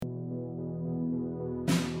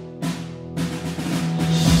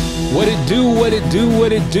What it do, what it do,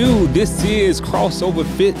 what it do. This is Crossover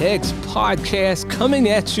Fit X podcast coming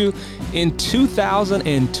at you in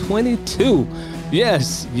 2022.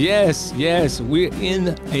 Yes. We're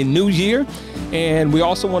in a new year, and we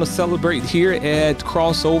also want to celebrate here at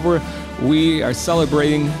Crossover. We are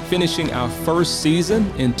celebrating finishing our first season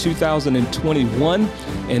in 2021,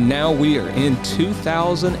 and now we are in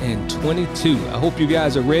 2022. I hope you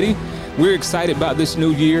guys are ready. We're excited about this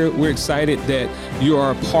new year. We're excited that you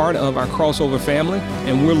are a part of our Crossover family,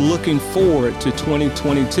 and we're looking forward to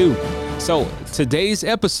 2022. So today's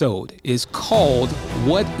episode is called,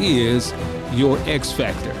 What is Your X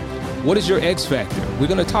Factor? What is your X Factor? We're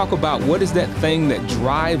going to talk about what is that thing that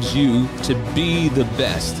drives you to be the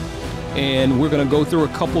best. And we're going to go through a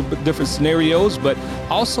couple of different scenarios, but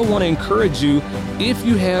also want to encourage you, if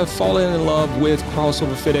you have fallen in love with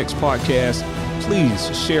Crossover Fit X podcast,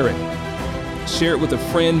 please share it. Share it with a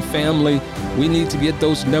friend, family. We need to get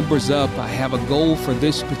those numbers up. I have a goal for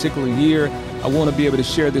this particular year. I want to be able to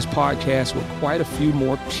share this podcast with quite a few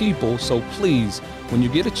more people. So please, when you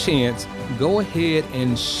get a chance, go ahead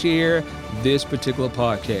and share this particular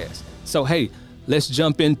podcast. So, hey, let's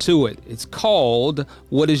jump into it. It's called,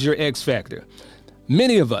 What is Your X Factor?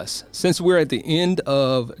 Many of us, since we're at the end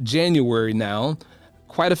of January now,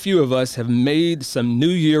 quite a few of us have made some New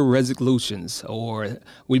Year resolutions, or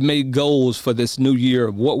we've made goals for this new year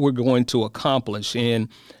of what we're going to accomplish and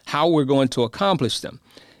how we're going to accomplish them.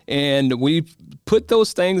 And we put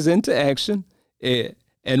those things into action, and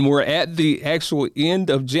we're at the actual end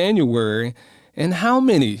of January. And how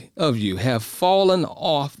many of you have fallen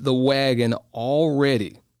off the wagon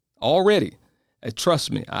already?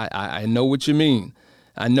 Trust me, I know what you mean.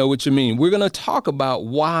 I know what you mean. We're going to talk about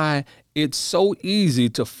why it's so easy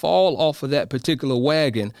to fall off of that particular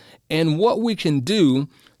wagon and what we can do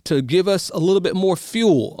to give us a little bit more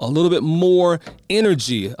fuel, a little bit more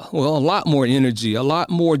energy, well, a lot more energy, a lot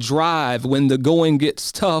more drive when the going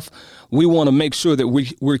gets tough. We want to make sure that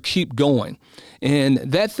we keep going. And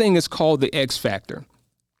that thing is called the X Factor.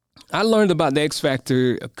 I learned about the X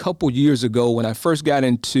Factor a couple years ago when I first got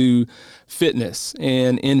into fitness.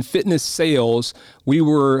 And in fitness sales, we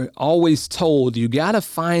were always told you got to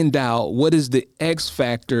find out what is the X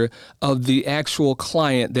Factor of the actual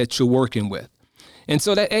client that you're working with. And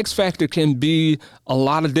so that X Factor can be a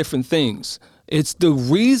lot of different things. It's the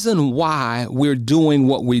reason why we're doing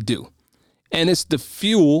what we do. And it's the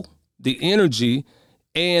fuel, the energy,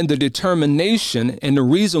 and the determination, and the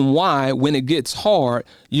reason why when it gets hard,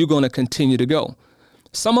 you're going to continue to go.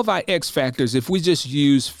 Some of our X factors, if we just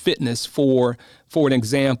use fitness for an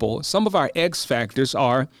example, some of our X factors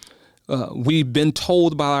are we've been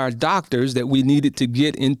told by our doctors that we needed to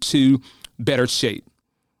get into better shape.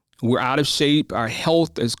 We're out of shape. Our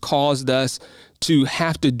health has caused us to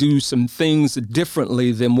have to do some things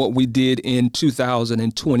differently than what we did in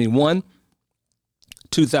 2021,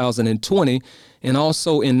 2020, and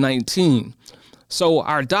also in 19. So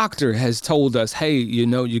our doctor has told us, hey,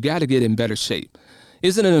 you got to get in better shape.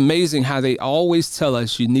 Isn't it amazing how they always tell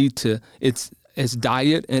us you need to, it's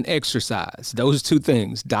diet and exercise. Those two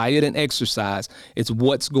things, diet and exercise, it's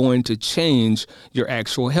what's going to change your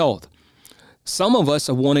actual health. Some of us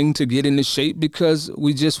are wanting to get into shape because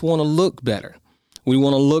we just want to look better. We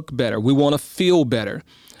want to look better. We want to feel better.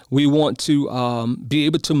 We want to be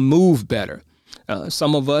able to move better.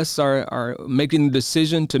 Some of us are making the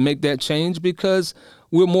decision to make that change because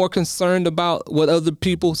we're more concerned about what other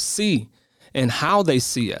people see and how they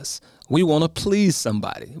see us. We want to please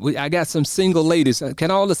somebody. I got some single ladies.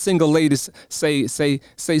 Can all the single ladies say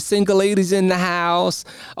single ladies in the house?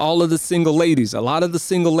 All of the single ladies. A lot of the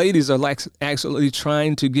single ladies are like actually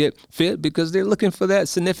trying to get fit because they're looking for that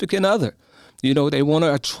significant other. They want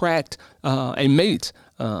to attract a mate,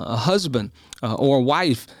 a husband, or a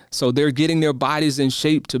wife. So they're getting their bodies in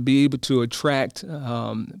shape to be able to attract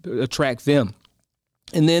them.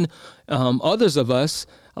 And then others of us,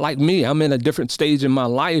 like me, I'm in a different stage in my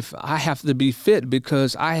life. I have to be fit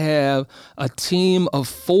because I have a team of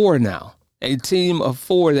 4 now. A team of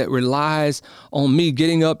 4 that relies on me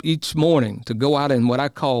getting up each morning to go out and what I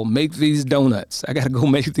call make these donuts. I got to go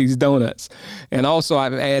make these donuts. And also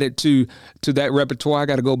I've added to that repertoire, I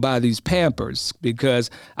got to go buy these Pampers because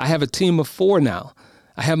I have a team of 4 now.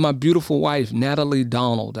 I have my beautiful wife, Natalie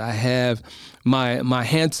Donald. I have my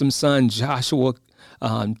handsome son, Joshua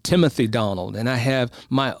Timothy Donald. And I have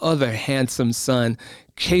my other handsome son,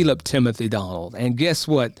 Caleb Timothy Donald. And guess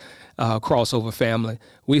what? Crossover family,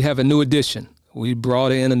 we have a new addition. We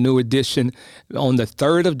brought in a new addition on the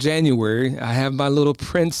 3rd of January. I have my little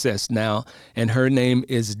princess now, and her name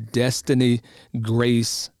is Destiny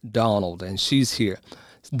Grace Donald, and she's here.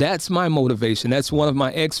 That's my motivation. That's one of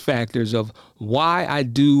my X factors of why I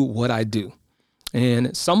do what I do.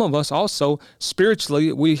 And some of us also,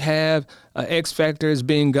 spiritually, we have an X factor as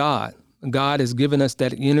being God. God has given us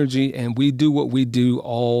that energy, and we do what we do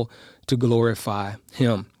all to glorify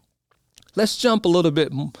Him. Let's jump a little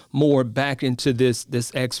bit more back into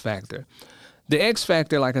this X factor. The X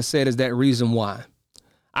factor, like I said, is that reason why.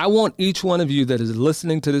 I want each one of you that is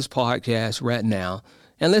listening to this podcast right now,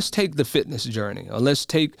 and let's take the fitness journey, or let's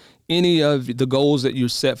take any of the goals that you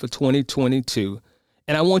set for 2022,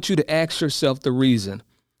 and I want you to ask yourself the reason,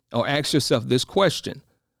 or ask yourself this question: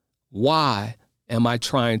 why am I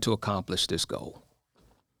trying to accomplish this goal?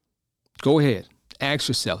 Go ahead, ask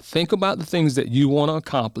yourself. Think about the things that you want to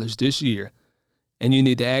accomplish this year, and you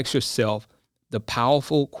need to ask yourself the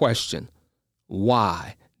powerful question: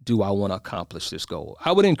 why do I want to accomplish this goal?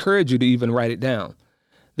 I would encourage you to even write it down.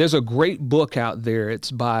 There's a great book out there. It's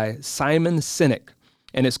by Simon Sinek,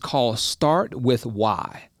 and it's called Start With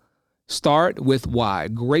Why. Start With Why.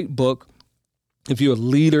 Great book. If you're a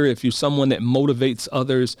leader, if you're someone that motivates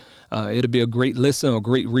others, it'll be a great listen or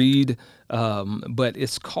great read. But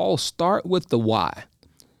it's called Start With the Why.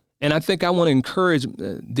 And I think I want to encourage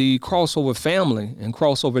the Crossover family and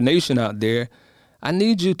Crossover Nation out there. I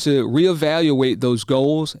need you to reevaluate those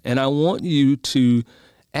goals, and I want you to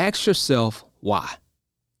ask yourself why.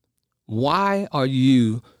 Why are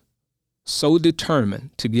you so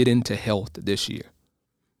determined to get into health this year?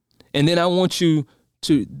 And then I want you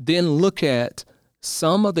to then look at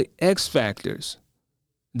some of the X factors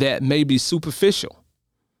that may be superficial.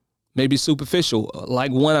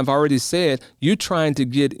 Like one I've already said, you're trying to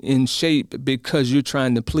get in shape because you're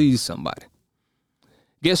trying to please somebody.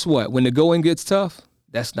 Guess what? When the going gets tough,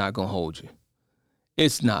 that's not going to hold you.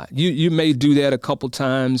 It's not. You may do that a couple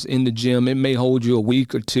times in the gym. It may hold you a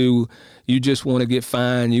week or two. You just want to get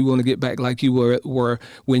fine. You want to get back like you were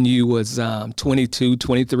when you was 22,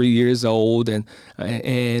 23 years old, and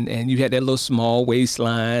you had that little small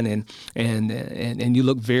waistline, and you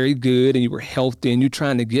look very good, and you were healthy, and you're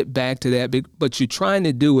trying to get back to that, but you're trying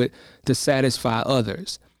to do it to satisfy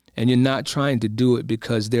others, and you're not trying to do it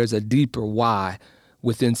because there's a deeper why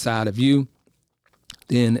within inside of you.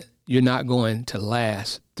 Then you're not going to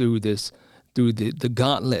last through the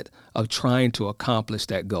gauntlet of trying to accomplish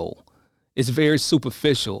that goal. It's very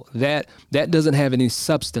superficial. That doesn't have any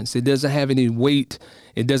substance. It doesn't have any weight.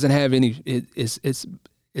 It doesn't have any.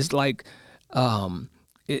 It's like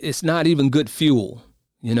it's not even good fuel.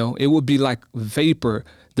 You know, it would be like vapor.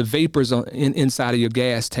 The vapors inside of your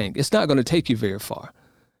gas tank. It's not going to take you very far.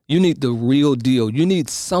 You need the real deal. You need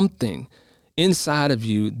something inside of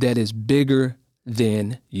you that is bigger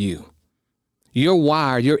than you. Your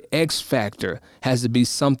why, your X factor has to be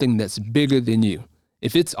something that's bigger than you.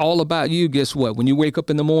 If it's all about you, guess what? When you wake up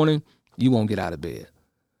in the morning, you won't get out of bed.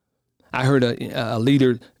 I heard a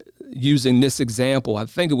leader using this example. I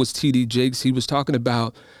think it was T.D. Jakes. He was talking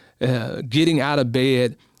about getting out of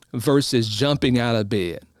bed versus jumping out of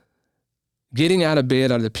bed. Getting out of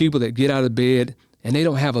bed are the people that get out of bed and they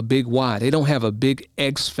don't have a big why. They don't have a big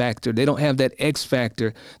X factor. They don't have that X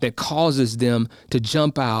factor that causes them to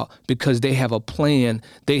jump out because they have a plan.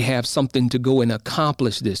 They have something to go and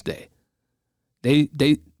accomplish this day.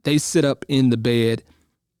 They sit up in the bed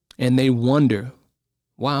and they wonder,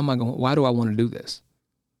 why do I want to do this?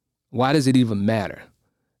 Why does it even matter?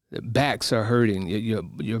 The backs are hurting.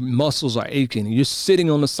 Your muscles are aching. You're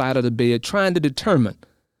sitting on the side of the bed trying to determine,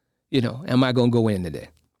 am I going to go in today?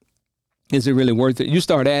 Is it really worth it? You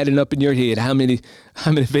start adding up in your head how many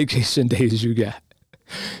vacation days you got.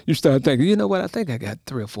 You start thinking, you know what? I think I got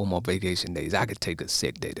 3 or 4 more vacation days. I could take a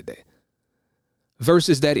sick day today.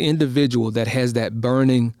 Versus that individual that has that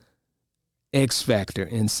burning X factor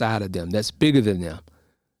inside of them that's bigger than them.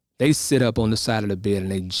 They sit up on the side of the bed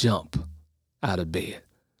and they jump out of bed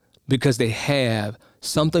because they have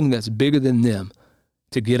something that's bigger than them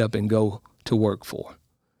to get up and go to work for.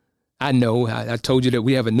 I know I told you that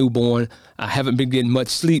we have a newborn. I haven't been getting much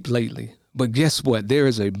sleep lately, but guess what? There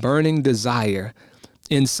is a burning desire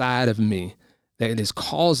inside of me that is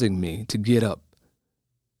causing me to get up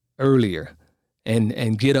earlier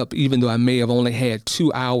and get up even though I may have only had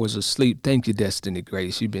 2 hours of sleep. Thank you, Destiny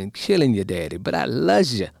Grace. You've been killing your daddy, but I love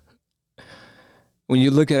you. When you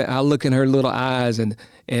look at, I look in her little eyes and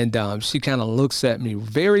she kind of looks at me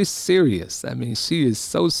very serious. I mean, she is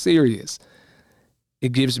so serious.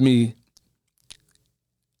 It gives me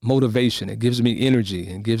motivation. It gives me energy.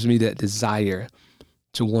 It gives me that desire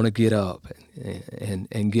to want to get up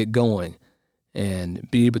and get going and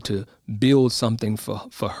be able to build something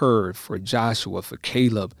for her, for Joshua, for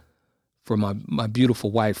Caleb, for my beautiful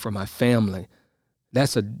wife, for my family.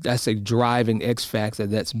 That's a driving X factor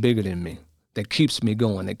that's bigger than me, that keeps me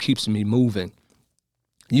going, that keeps me moving.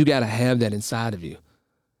 You got to have that inside of you.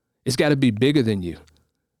 It's got to be bigger than you.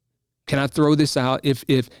 Can I throw this out?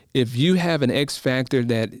 If you have an X factor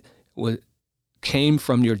that came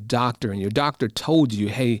from your doctor and your doctor told you,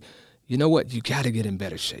 hey, you know what? You got to get in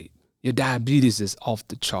better shape. Your diabetes is off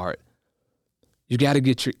the chart. You got to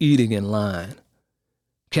get your eating in line.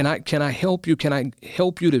 Can I help you? Can I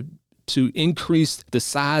help you to increase the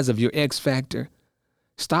size of your X factor?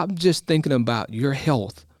 Stop just thinking about your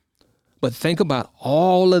health, but think about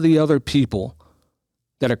all of the other people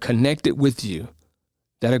that are connected with you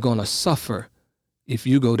that are going to suffer if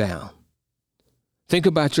you go down. Think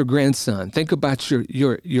about your grandson. Think about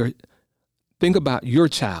think about your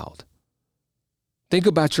child. Think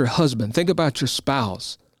about your husband. Think about your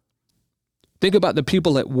spouse. Think about the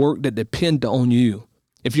people at work that depend on you.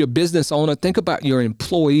 If you're a business owner, think about your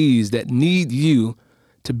employees that need you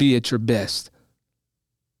to be at your best.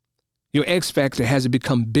 Your X factor has to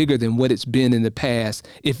become bigger than what it's been in the past.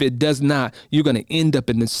 If it does not, you're going to end up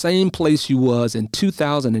in the same place you was in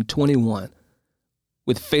 2021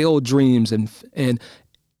 with failed dreams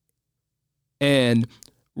and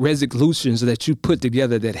resolutions that you put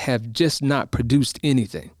together that have just not produced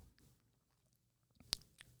anything.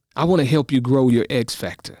 I want to help you grow your X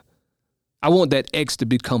factor. I want that X to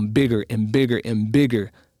become bigger and bigger and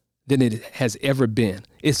bigger than it has ever been.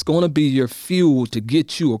 It's going to be your fuel to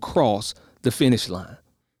get you across the finish line.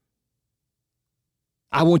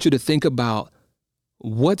 I want you to think about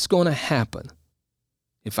what's going to happen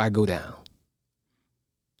if I go down.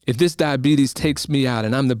 If this diabetes takes me out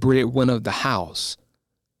and I'm the breadwinner of the house,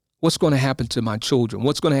 what's going to happen to my children?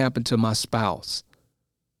 What's going to happen to my spouse?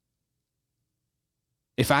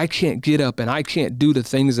 If I can't get up and I can't do the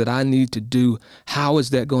things that I need to do, how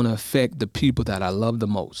is that going to affect the people that I love the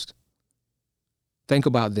most? Think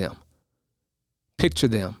about them. Picture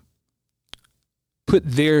them. Put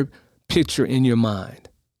their picture in your mind.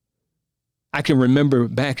 I can remember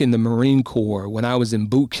back in the Marine Corps when I was in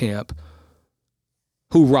boot camp.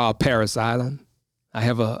 Hoorah, Parris Island. I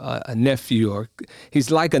have a nephew, or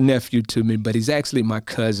he's like a nephew to me, but he's actually my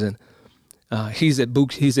cousin. He's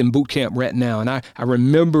in boot camp right now. And I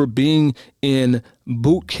remember being in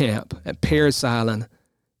boot camp at Parris Island.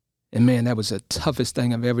 And man, that was the toughest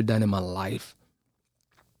thing I've ever done in my life.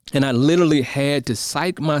 And I literally had to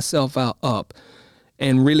psych myself up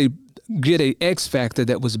and really get a X factor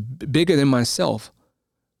that was bigger than myself.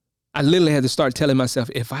 I literally had to start telling myself,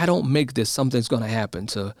 if I don't make this, something's going to happen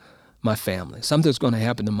to my family. Something's going to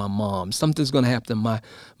happen to my mom. Something's going to happen to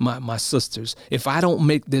my sisters. If I don't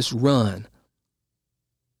make this run,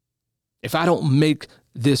 if I don't make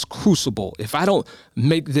this crucible, if I don't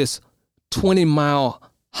make this 20-mile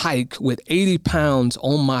hike with 80 pounds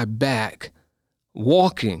on my back,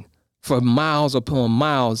 walking for miles upon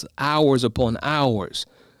miles, hours upon hours,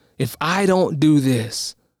 if I don't do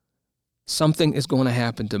this, something is going to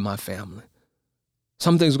happen to my family.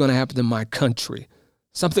 Something's going to happen to my country.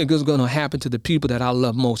 Something is going to happen to the people that I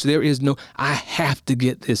love most. I have to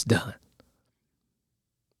get this done.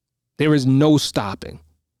 There is no stopping.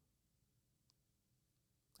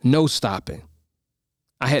 No stopping.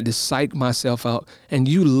 I had to psych myself out, and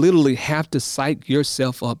you literally have to psych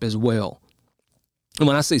yourself up as well. And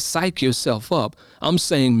when I say psych yourself up, I'm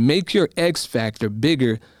saying make your X factor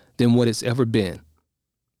bigger than what it's ever been.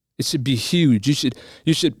 It should be huge.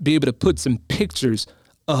 You should be able to put some pictures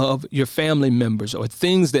of your family members or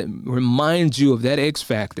things that remind you of that X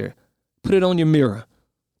factor. Put it on your mirror.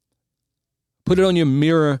 Put it on your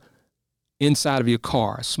mirror inside of your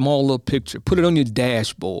car, a small little picture. Put it on your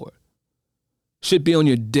dashboard. Should be on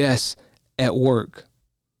your desk at work.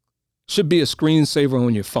 Should be a screensaver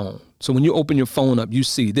on your phone. So when you open your phone up, you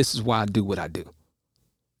see, this is why I do what I do.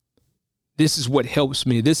 This is what helps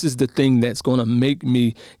me. This is the thing that's going to make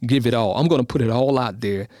me give it all. I'm going to put it all out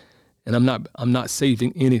there, and I'm not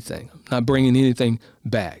saving anything. I'm not bringing anything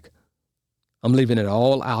back. I'm leaving it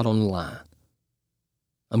all out on the line.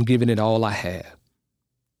 I'm giving it all I have.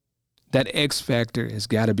 That X factor has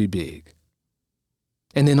got to be big.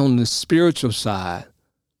 And then on the spiritual side,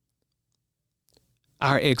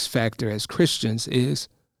 our X factor as Christians is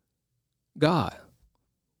God.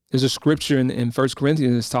 There's a scripture in 1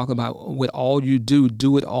 Corinthians that's talking about with all you do,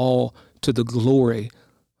 do it all to the glory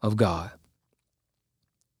of God.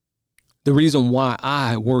 The reason why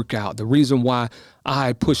I work out, the reason why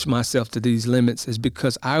I push myself to these limits is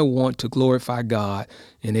because I want to glorify God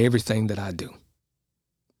in everything that I do.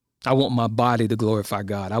 I want my body to glorify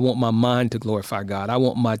God. I want my mind to glorify God. I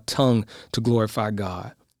want my tongue to glorify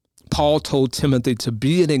God. Paul told Timothy to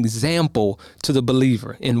be an example to the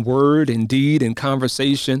believer in word, in deed, in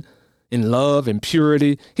conversation, in love, in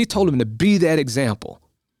purity. He told him to be that example.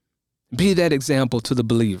 Be that example to the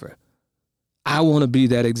believer. I want to be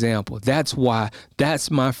that example. That's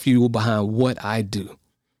my fuel behind what I do.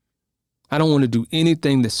 I don't want to do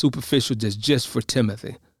anything that's superficial just for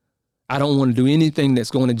Timothy. I don't want to do anything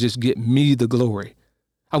that's going to just get me the glory.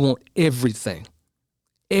 I want everything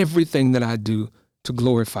that I do to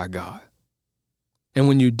glorify God. And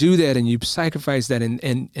when you do that and you sacrifice that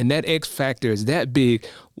and that X factor is that big,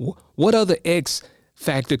 what other X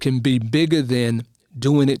factor can be bigger than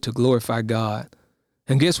doing it to glorify God?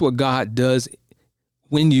 And guess what God does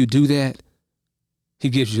when you do that? He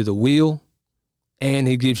gives you the will and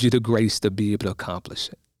he gives you the grace to be able to accomplish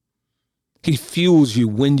it. He fuels you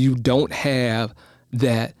when you don't have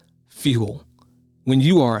that fuel. When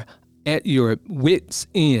you are at your wit's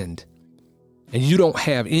end and you don't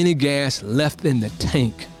have any gas left in the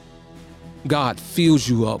tank, God fills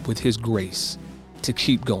you up with his grace to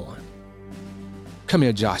keep going. Come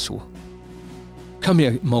here, Joshua. Come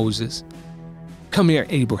here, Moses. Come here,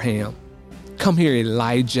 Abraham. Come here,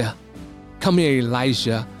 Elijah. Come here,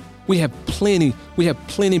 Elijah. We have plenty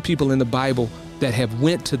people in the Bible that have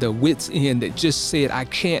went to the wit's end that just said, I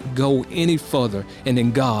can't go any further. And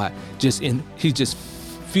then God he just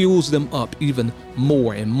fuels them up even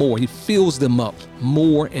more and more. He fills them up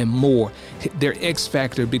more and more. Their X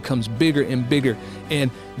factor becomes bigger and bigger.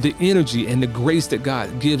 And the energy and the grace that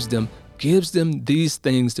God gives them these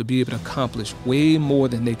things to be able to accomplish way more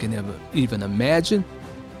than they can ever even imagine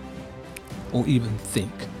or even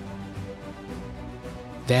think.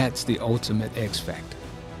 That's the ultimate X factor,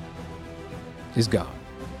 is God.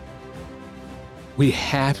 We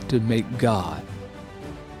have to make God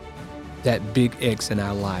that big X in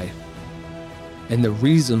our life and the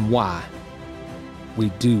reason why we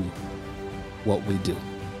do what we do.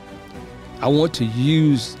 I want you,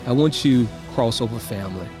 Crossover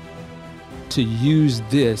family, to use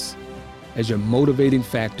this as your motivating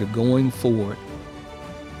factor going forward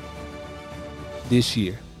this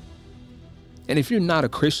year. And if you're not a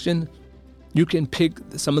Christian, you can pick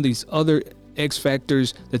some of these other X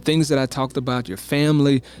factors, the things that I talked about, your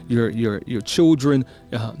family, your children,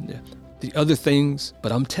 the other things.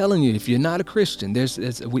 But I'm telling you, if you're not a Christian, there's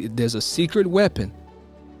a secret weapon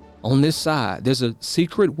on this side. There's a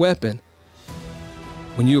secret weapon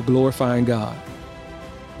when you're glorifying God,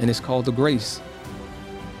 and it's called the grace.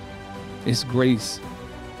 It's grace.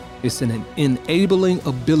 It's an enabling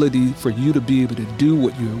ability for you to be able to do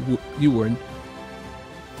what you were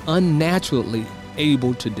unnaturally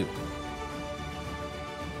able to do.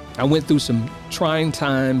 I went through some trying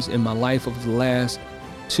times in my life over the last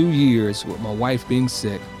 2 years with my wife being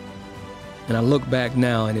sick. And I look back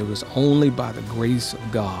now, and it was only by the grace of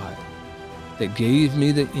God that gave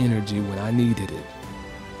me the energy when I needed it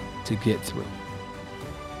to get through.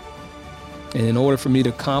 And in order for me to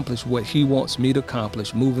accomplish what he wants me to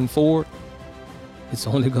accomplish moving forward, it's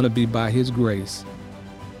only going to be by his grace.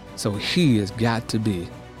 So he has got to be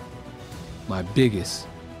my biggest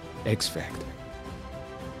X factor.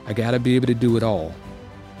 I got to be able to do it all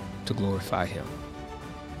to glorify him.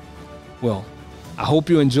 Well, I hope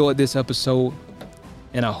you enjoyed this episode,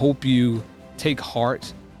 and I hope you take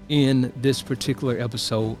heart in this particular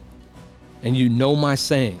episode. And you know my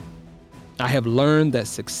saying, I have learned that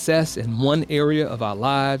success in one area of our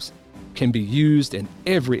lives can be used in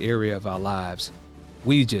every area of our lives.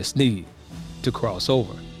 We just need to cross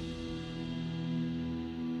over.